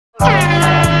I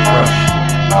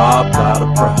apply the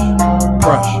pressure.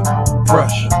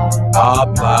 I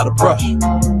apply the pressure.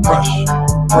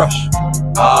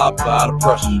 I apply the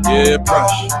pressure. Yeah,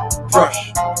 pressure.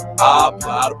 I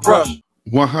apply the pressure.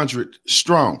 100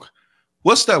 strong.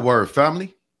 What's that word,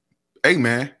 family? Hey,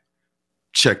 man,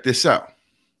 check this out.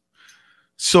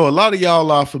 So a lot of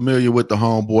y'all are familiar with the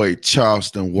homeboy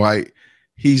Charleston White.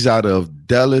 He's out of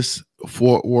Dallas,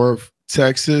 Fort Worth,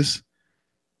 Texas.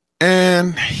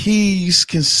 And he's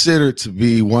considered to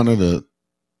be one of the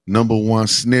 #1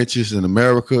 snitches in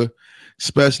America,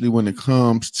 especially when it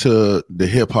comes to the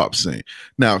hip hop scene.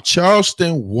 Now,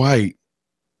 Charleston White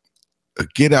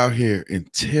get out here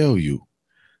and tell you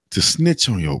to snitch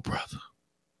on your brother.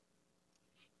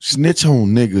 Snitch on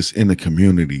niggas in the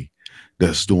community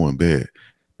that's doing bad.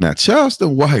 Now,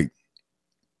 Charleston White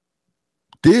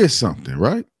did something,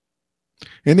 right?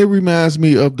 And it reminds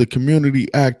me of the community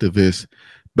activist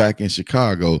back in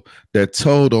Chicago that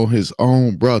told on his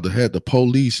own brother, had the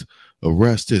police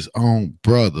arrest his own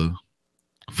brother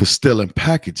for stealing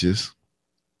packages,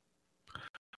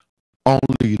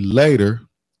 only later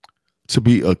to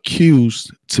be accused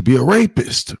to be a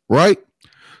rapist, right?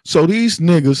 So these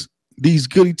niggas, these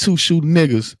goody two-shoe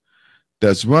niggas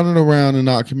that's running around in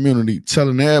our community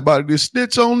telling everybody to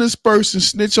snitch on this person,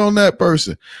 snitch on that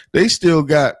person, they still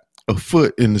got a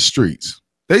foot in the streets.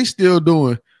 They still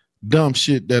doing dumb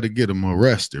shit that'll get them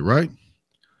arrested, right?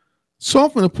 So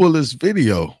I'm gonna pull this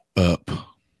video up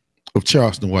of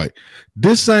Charleston White.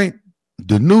 This ain't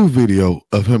the new video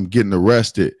of him getting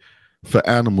arrested for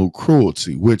animal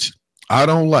cruelty, which I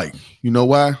don't like. You know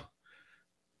why?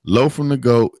 Low from the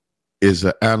Goat is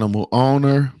an animal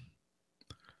owner.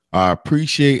 I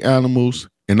appreciate animals,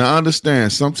 and I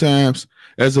understand sometimes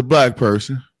as a black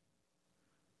person,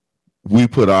 we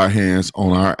put our hands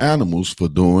on our animals for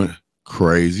doing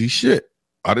crazy shit.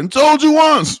 I done told you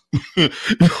once. You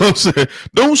know what I'm saying?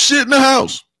 Don't shit in the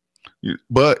house.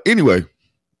 But anyway,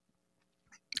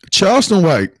 Charleston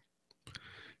White,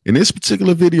 in this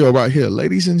particular video right here,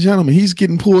 ladies and gentlemen, he's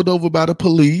getting pulled over by the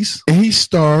police and he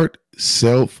started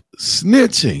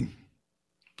self-snitching.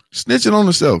 Snitching on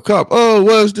himself. Cop, oh,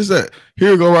 where's this at?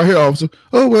 Here you go right here, officer.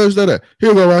 Oh, where's that at? Here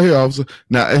you go right here, officer.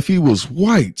 Now, if he was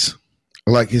white,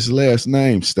 like his last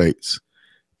name states,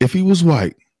 if he was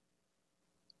white,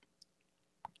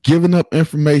 giving up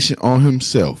information on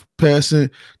himself,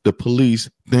 passing the police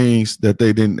things that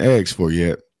they didn't ask for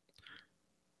yet,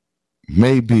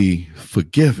 may be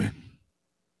forgiven.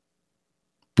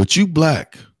 But you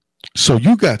black, so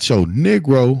you got your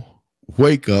Negro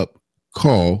wake up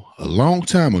call a long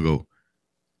time ago,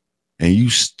 and you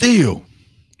still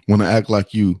want to act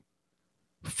like you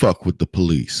fuck with the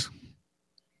police.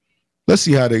 Let's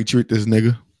see how they treat this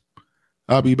nigga.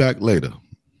 I'll be back later.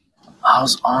 I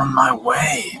was on my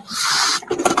way.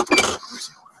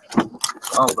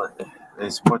 Oh, but they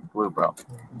support the blue, bro.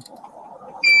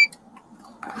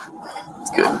 It's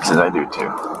good, because I do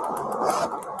too.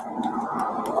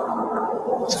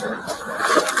 Let's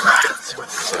see what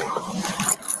they say.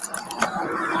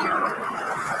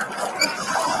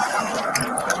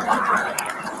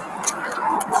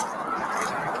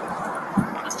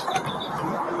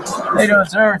 How you doing,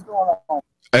 sir? What's going on?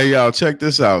 Hey, y'all, check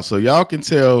this out. So y'all can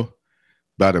tell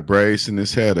by the braids in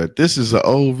his hair that this is an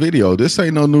old video. This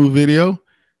ain't no new video.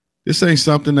 This ain't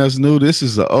something that's new. This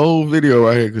is an old video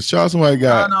right here because Charleston White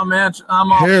got no, man. I'm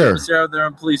hair. Officer there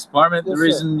in police department. The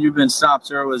reason you've been stopped,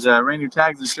 sir, was ran your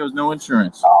tags and shows no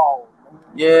insurance. Oh,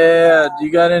 yeah. Do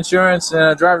you got insurance and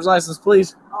a driver's license,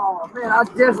 please? oh man, I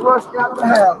just rushed out of the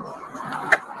house.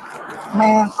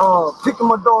 Man, picking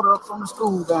my daughter up from the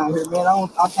school down here, man.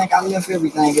 I think I left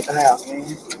everything at the house, man.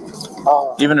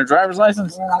 Even a driver's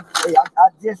license? Man, I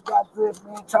just got dressed,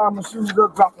 man. Tied my shoes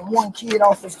up, dropping one kid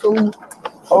off at school.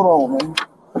 Hold on, man.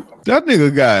 that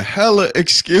nigga got hella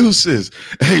excuses.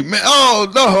 Hey man,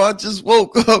 oh no, I just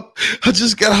woke up. I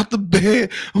just got out the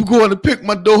bed. I'm going to pick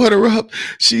my daughter up.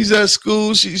 She's at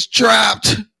school. She's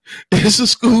trapped. It's a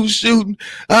school shooting.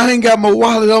 I ain't got my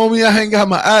wallet on me. I ain't got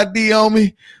my ID on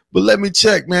me. But let me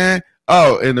check, man.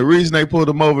 Oh, and the reason they pulled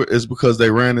him over is because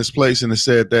they ran this place and it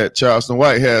said that Charleston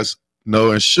White has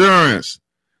no insurance.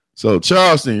 So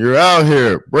Charleston, you're out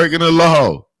here breaking the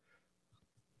law.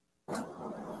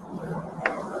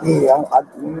 Yeah,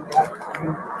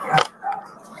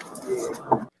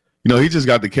 You know, he just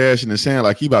got the cash in his hand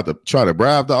like he about to try to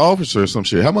bribe the officer or some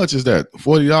shit. How much is that?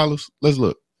 $40? Let's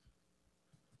look.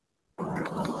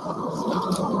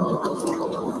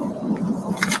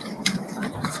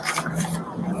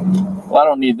 Well, I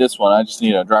don't need this one. I just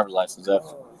need a driver's license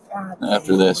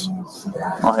after this.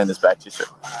 I'll hand this back to you, sir.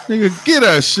 Nigga, get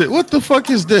that shit. What the fuck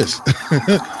is this?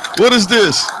 What is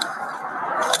this?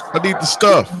 I need the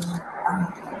stuff.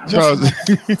 Charles.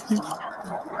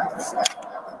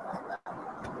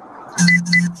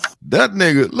 That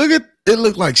nigga, look at it,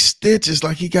 look like stitches,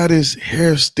 like he got his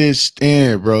hair stitched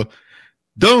in, bro.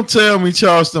 Don't tell me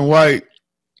Charleston White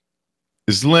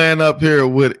is laying up here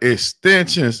with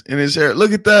extensions in his hair.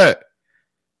 Look at that.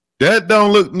 That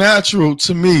don't look natural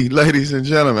to me, ladies and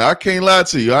gentlemen. I can't lie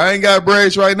to you. I ain't got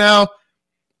braids right now,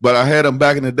 but I had them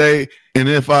back in the day. And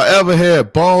if I ever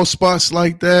had bald spots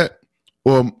like that,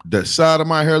 or the side of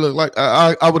my hair look like,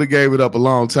 I would have gave it up a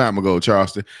long time ago,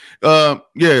 Charleston.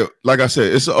 Yeah, like I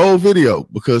said, it's an old video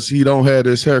because he don't have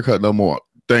this haircut no more.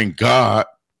 Thank God.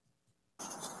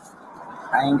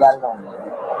 I ain't got it on there.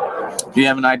 Do you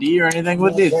have an ID or anything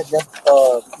with you?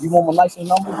 You want my license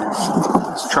number?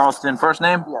 Charleston first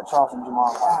name? Yeah, Charleston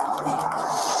Jamal.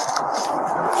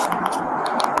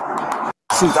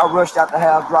 Shoot, I rushed out the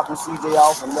house, dropping CJ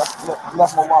off, and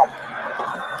left my wallet.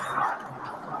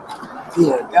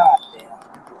 Yeah, goddamn.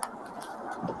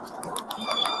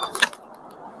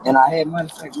 And I had money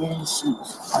like, man, shoot.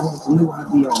 I knew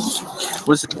I'd be on.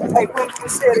 What's it? Hey, when it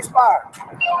said expired?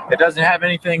 It doesn't have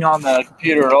anything on the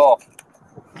computer at all.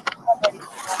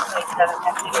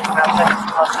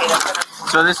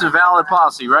 So this is valid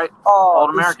policy, right? Old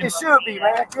American? It should be,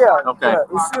 man. Yeah. Okay. Yeah,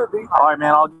 it should be. All right,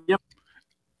 man. I'll give.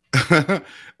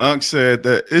 Unc said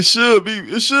that it should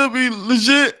be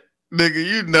legit. Nigga,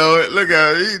 you know it. Look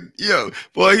at him.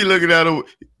 Boy, he looking at him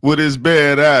with his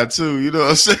bad eye too. You know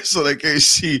what I'm saying? So they can't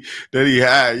see that he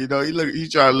high. You know, he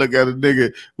trying to look at a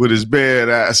nigga with his bad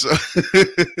eye. So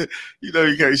you know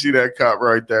you can't see that cop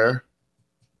right there.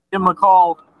 Give him a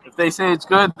call. If they say it's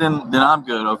good, then I'm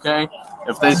good. Okay.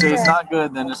 If they say it's not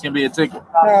good, then it's gonna be a ticket.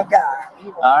 Man, God.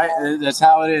 All right, that's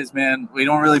how it is, man. We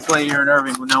don't really play here in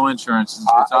Irving with no insurance.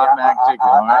 It's automatic ticket.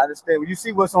 All right. I understand. Well, you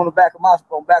see what's on the back of my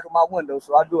window,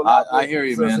 so I do a lot. I hear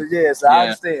you, man. So yes, I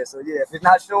understand. So yeah, if it's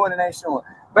not showing, it ain't showing.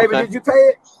 Baby, Okay. did you pay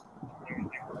it?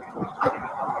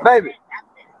 Baby.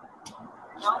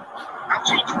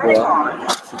 Yeah,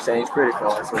 she changed credit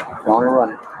card, so go on and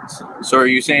run it. So are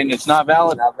you saying it's not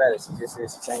valid? Not valid. She just said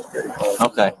she changed credit card.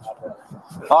 Okay.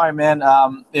 All right, man.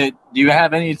 Do you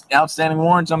have any outstanding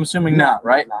warrants? I'm assuming not,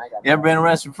 right? No, I ain't got You ever been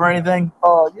arrested for anything?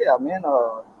 Yeah, man.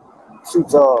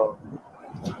 Shoot,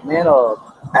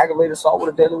 aggravated assault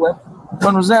with a deadly weapon.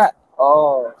 When was that?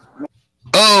 Oh,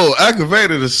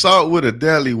 aggravated assault with a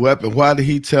deadly weapon. Why did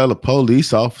he tell a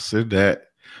police officer that?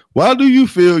 Why do you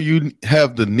feel you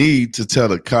have the need to tell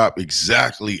a cop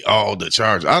exactly all the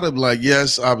charges? I'd have been like,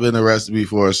 yes, I've been arrested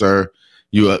before, sir.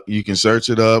 You can search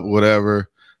it up, whatever.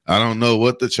 I don't know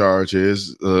what the charge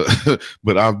is,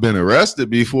 but I've been arrested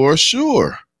before,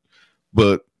 sure.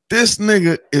 But this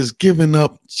nigga is giving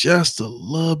up just a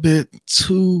little bit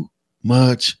too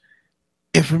much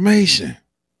information.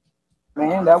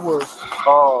 Man, that was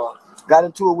got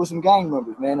into it with some gang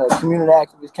members, man. A community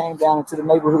activist came down into the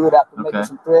neighborhood after making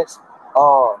some threats,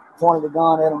 pointed a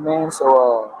gun at him, man.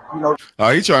 So,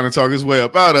 he trying to talk his way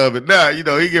up out of it now. You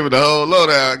know, he giving the whole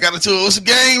lowdown. Got into it with some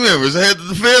gang members. I had to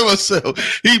defend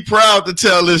myself. He proud to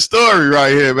tell this story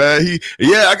right here, man.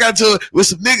 I got into it with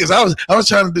some niggas. I was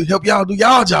trying to help y'all do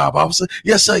y'all job, officer.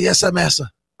 Yes, sir, master.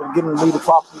 Getting to leave the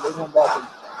property, they went back and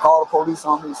called the police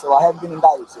on me, so I haven't been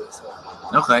indicted yet. So.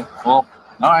 Okay, well,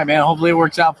 all right, man. Hopefully it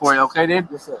works out for you. Okay, dude?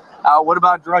 Yes, sir. What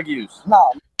about drug use?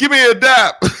 No. Give me a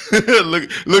dap.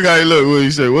 look how he look. What he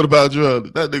say? What about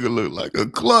drugs? That nigga look like a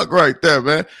cluck right there,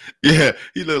 man. Yeah,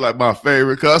 he look like my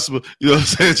favorite customer. You know what I'm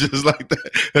saying? Just like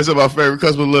that. That's what my favorite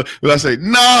customer look. But I say,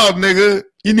 no, nigga,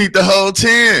 you need the whole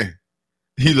 10.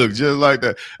 He look just like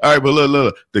that. All right, but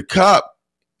look. The cop,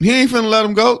 he ain't finna let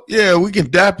him go. Yeah, we can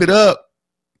dap it up,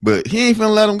 but he ain't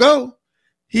finna let him go.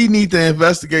 He need to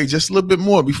investigate just a little bit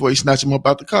more before he snatch him up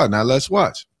out the car. Now let's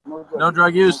watch. No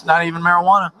drug use, not even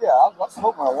marijuana? Yeah, I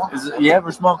smoke marijuana. You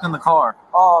ever smoke in the car?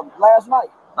 Last night.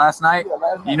 Last night? Yeah,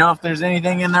 last night. You know if there's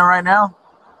anything in there right now?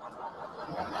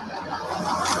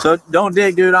 So don't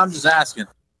dig, dude. I'm just asking.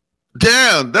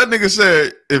 Damn, that nigga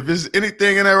said if there's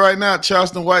anything in there right now,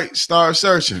 Charleston White started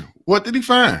searching. What did he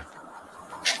find?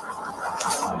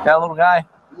 That little guy?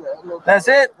 Yeah, That's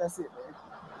it? That's it, man.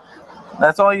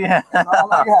 That's all you have?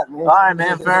 All I got, man. All right,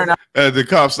 man. Fair enough. As the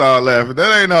cop started laughing,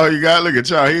 that ain't all you got. Look at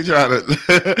Charlie. He trying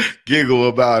to giggle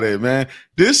about it, man.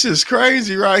 This is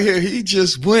crazy right here. He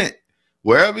just went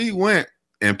wherever he went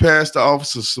and passed the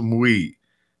officer some weed.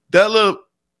 That little,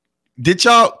 did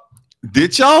y'all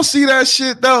see that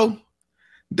shit though?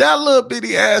 That little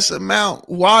bitty ass amount.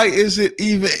 Why is it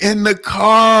even in the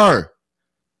car?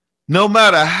 No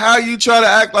matter how you try to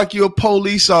act like you're a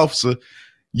police officer,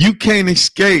 you can't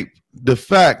escape the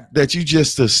fact that you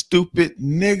just a stupid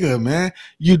nigga, man.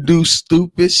 You do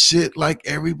stupid shit like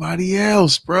everybody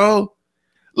else, bro.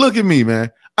 Look at me,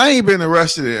 man. I ain't been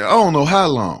arrested in I don't know how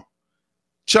long.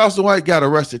 Charleston White got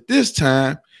arrested this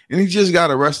time, and he just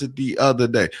got arrested the other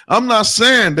day. I'm not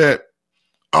saying that,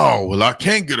 oh, well, I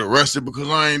can't get arrested because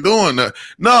I ain't doing that.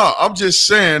 No, I'm just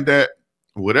saying that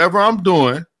whatever I'm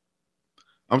doing,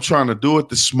 I'm trying to do it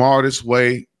the smartest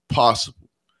way possible.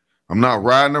 I'm not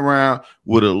riding around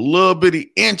with a little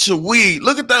bitty inch of weed.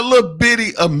 Look at that little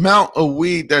bitty amount of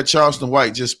weed that Charleston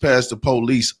White just passed the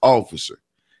police officer.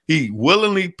 He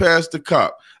willingly passed the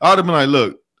cop. I would have been like,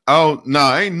 look,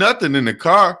 ain't nothing in the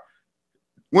car.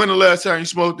 When the last time you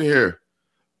smoked in here?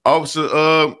 Officer,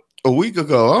 a week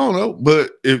ago. I don't know,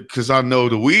 but because I know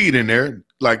the weed in there,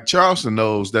 like Charleston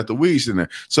knows that the weed's in there.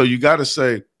 So you got to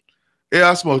say,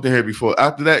 yeah, I smoked in here before.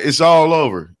 After that, it's all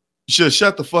over. You should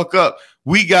shut the fuck up.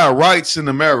 We got rights in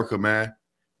America, man.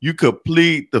 You could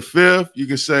plead the fifth. You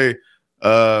could say,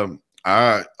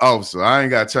 officer, I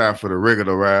ain't got time for the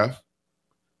regular wrath.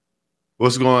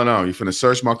 What's going on? You finna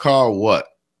search my car or what?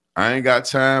 I ain't got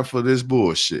time for this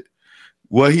bullshit.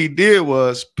 What he did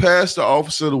was pass the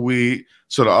officer the weed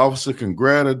so the officer can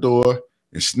grab the door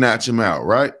and snatch him out,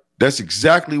 right? That's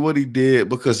exactly what he did,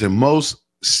 because in most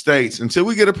states, until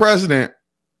we get a president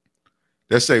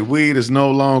that say weed is no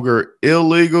longer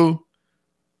illegal,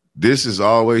 this is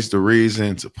always the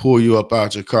reason to pull you up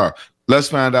out your car. Let's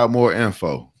find out more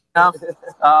info.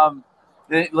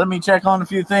 Let me check on a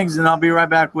few things, and I'll be right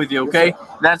back with you, okay?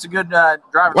 That's a good driver.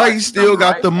 Why he still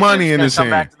got right? the money in his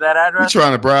hand? Back to that address. You're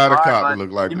trying to bribe a All cop right, to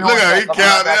look like. Look how he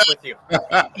counted back with you.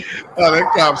 Oh,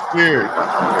 that cop's scared.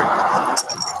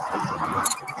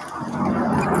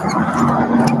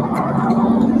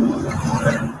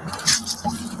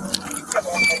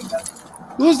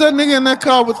 Who's that nigga in that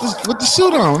car with the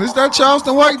suit on? Is that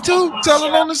Charleston White too?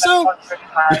 Telling on himself?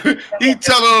 He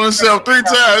telling on himself 3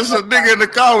 times. It's a nigga in the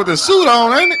car with the suit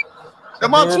on, ain't it?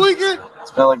 Am I tweaking?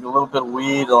 Smell like a little bit of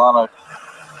weed, a lot of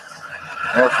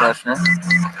air freshener.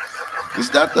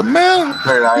 Is that the man?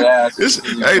 Hey,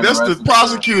 that's the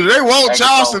prosecutor. They want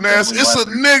Charleston ass. It's a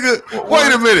nigga.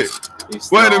 Wait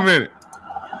a minute.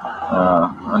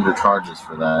 Under charges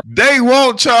for that. They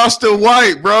want Charleston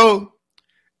White, bro.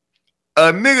 A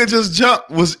nigga just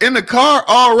was in the car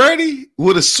already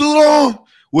with a suit on,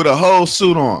 with a whole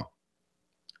suit on.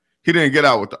 He didn't get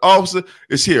out with the officer.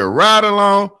 Is he a ride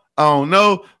along? I don't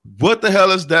know. What the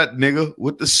hell is that nigga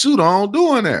with the suit on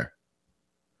doing there?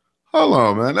 Hold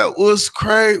on, man. That was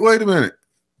crazy. Wait a minute.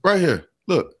 Right here.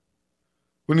 Look.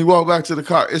 When he walked back to the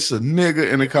car, it's a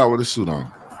nigga in the car with a suit on.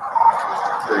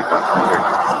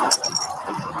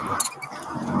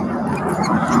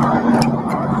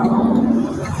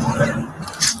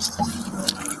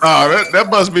 Oh, that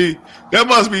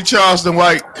must be Charleston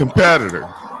White competitor.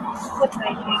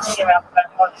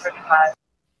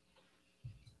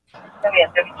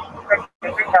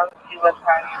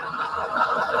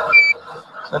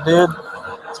 So, dude,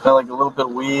 smell like a little bit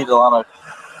of weed, a lot of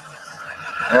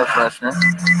air freshener.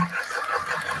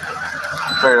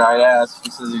 Figured I'd ask.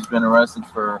 He says he's been arrested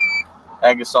for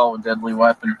ag assault with deadly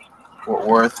weapon, Fort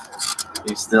Worth.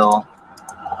 He's still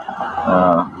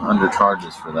under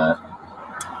charges for that.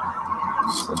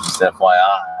 So just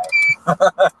FYI.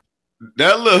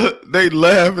 They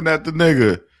laughing at the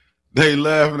nigga. They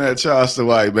laughing at Charleston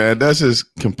White, man. That's his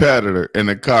competitor in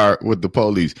the car with the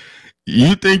police.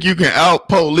 You think you can out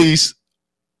police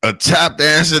a tap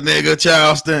dancing nigga,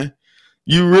 Charleston?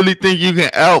 You really think you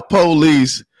can out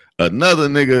police another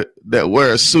nigga that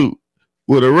wear a suit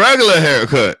with a regular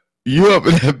haircut? You up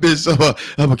in that bitch? So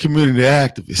I'm a community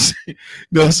activist. You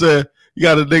know what I'm saying? You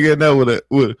got a nigga in there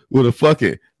with a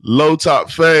fucking low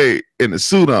top fade and a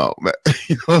suit on, man.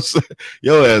 You know what I'm saying?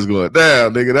 Your ass going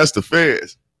down, nigga. That's the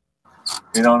feds.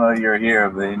 You don't know you're here,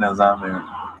 but he knows I'm here.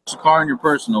 It's a car in your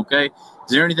person, okay? Is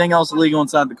there anything else illegal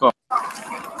inside the car?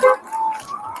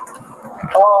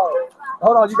 Oh,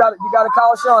 hold on. You got to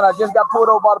call Sean. I just got pulled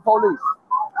over by the police.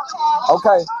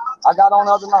 Okay, I got on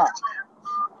the other line.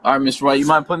 All right, Mr. White, you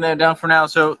mind putting that down for now?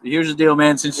 So here's the deal,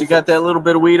 man. Since you got that little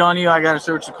bit of weed on you, I got to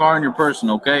search the car in your person,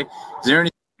 okay? Is there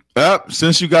anything? Yep,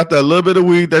 since you got that little bit of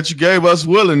weed that you gave us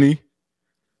willingly,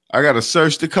 I got to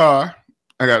search the car.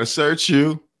 I got to search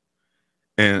you,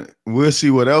 and we'll see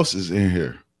what else is in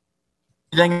here.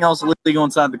 Anything else illegal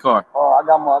inside the car? Oh, I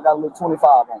got a little 25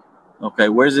 on. Okay,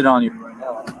 where's it on you?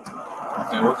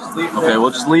 Okay,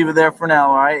 we'll just leave it there for now,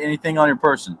 all right? Anything on your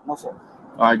person? No, sir.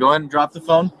 All right, go ahead and drop the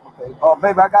phone. Okay. Oh,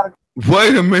 baby, I got to.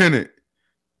 Wait a minute.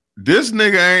 This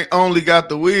nigga ain't only got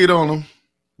the weed on him,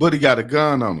 but he got a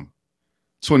gun on him.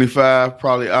 25,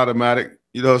 probably automatic.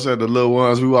 You know what I'm saying? The little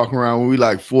ones we walk around when we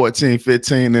like 14,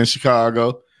 15 in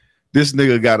Chicago. This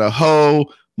nigga got a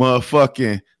whole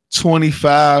motherfucking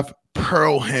 25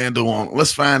 pearl handle on.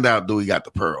 Let's find out, do he got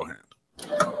the pearl handle?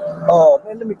 Oh,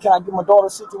 man, can I get my daughter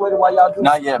situated while y'all do?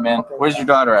 Not yet, man. Okay. Where's your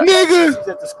daughter at? Nigga, She's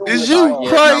at the school is with you my,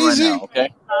 crazy? Not right now,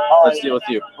 okay? Let's deal with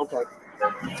you. Okay.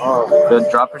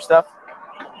 Good. Drop her stuff.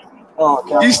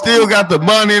 He still got the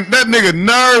money. That nigga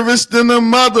nervous than a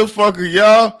motherfucker,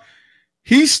 y'all.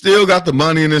 He still got the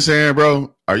money in his hand,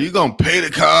 bro. Are you gonna pay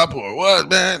the cop or what,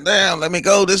 man? Damn, let me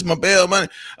go. This is my bail money.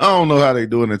 I don't know how they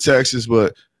do it in Texas,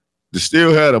 but to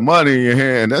still have the money in your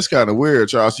hand, that's kind of weird,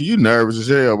 Charleston. You nervous as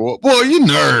hell, boy. Boy, you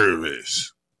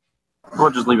nervous.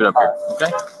 We'll just leave it up here,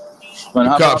 okay?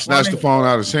 The cop snatched the phone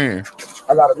out of his hand.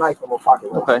 I got a knife in my pocket.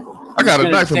 Okay. I got a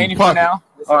knife in my pocket. Now.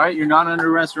 All right, you're not under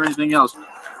arrest or anything else.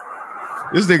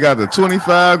 This nigga got the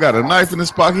 25, got a knife in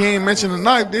his pocket. He ain't mentioned the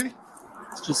knife, did he?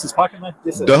 It's just his pocket knife?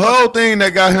 The whole thing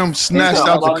that got him snatched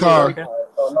out the car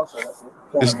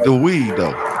is the weed,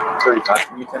 though,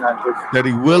 35. that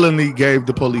he willingly gave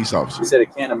the police officer. You said a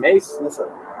can of mace? Yes, sir.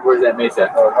 Where's that mace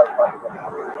at?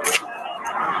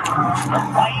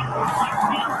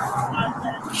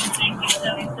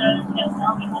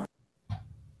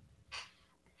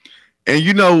 And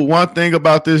you know one thing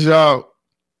about this, y'all?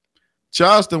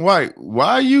 Charleston White,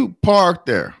 why you parked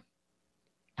there?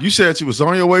 You said you was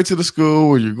on your way to the school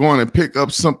or you're going to pick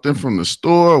up something from the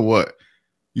store or what?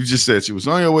 You just said you was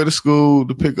on your way to school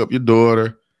to pick up your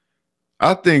daughter.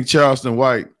 I think Charleston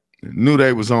White knew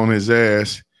they was on his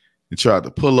ass and tried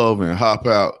to pull over and hop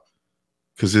out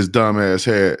because his dumb ass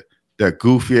had that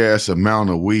goofy ass amount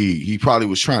of weed. He probably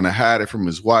was trying to hide it from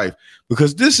his wife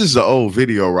because this is an old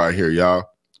video right here, y'all.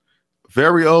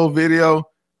 Very old video.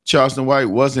 Charleston White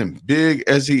wasn't big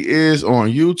as he is on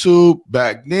YouTube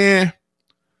back then.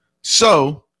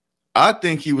 So I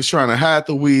think he was trying to hide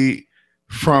the weed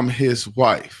from his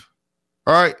wife.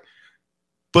 All right.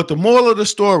 But the moral of the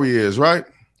story is, right,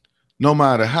 no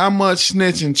matter how much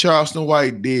snitching Charleston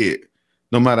White did,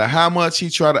 no matter how much he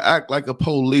tried to act like a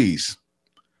police,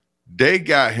 they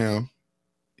got him.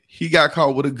 He got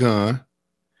caught with a gun.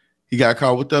 He got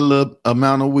caught with that little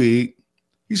amount of weed.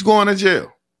 He's going to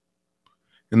jail.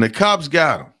 And the cops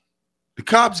got him. The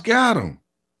cops got him.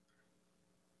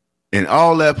 And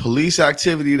all that police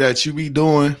activity that you be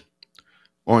doing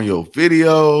on your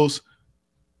videos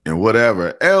and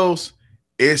whatever else,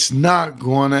 it's not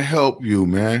going to help you,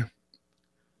 man.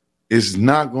 It's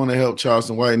not going to help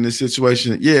Charleston White in this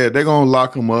situation. Yeah, they're going to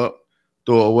lock him up,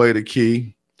 throw away the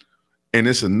key. And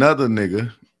it's another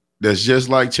nigga that's just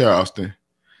like Charleston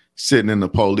sitting in the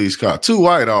police car. 2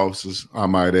 white officers, I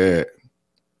might add.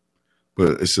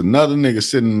 But it's another nigga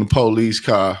sitting in the police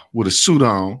car with a suit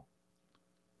on,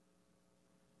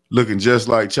 looking just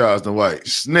like Charleston White.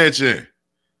 Snitching.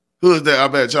 Who is that? I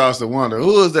bet Charleston wonder,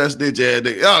 who is that snitch ass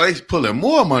nigga? Oh, they pulling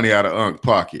more money out of Unc's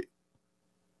pocket.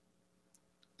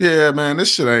 Yeah, man,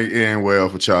 this shit ain't end well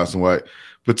for Charleston White.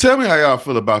 But tell me how y'all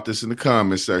feel about this in the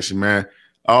comment section, man.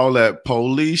 All that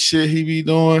police shit he be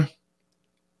doing,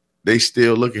 they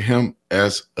still look at him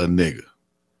as a nigga.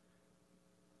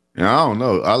 And I don't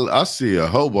know. I see a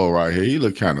hobo right here. He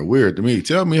look kind of weird to me.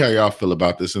 Tell me how y'all feel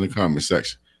about this in the comment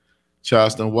section.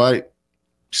 Charleston White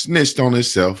snitched on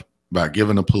himself by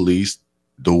giving the police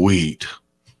the weed.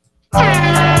 Brush,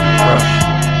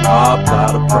 I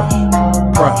apply the brush,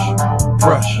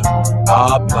 brush,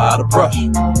 I apply the brush,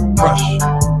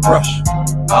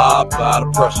 I apply the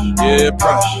brush, yeah,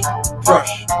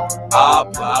 brush, I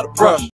apply the brush.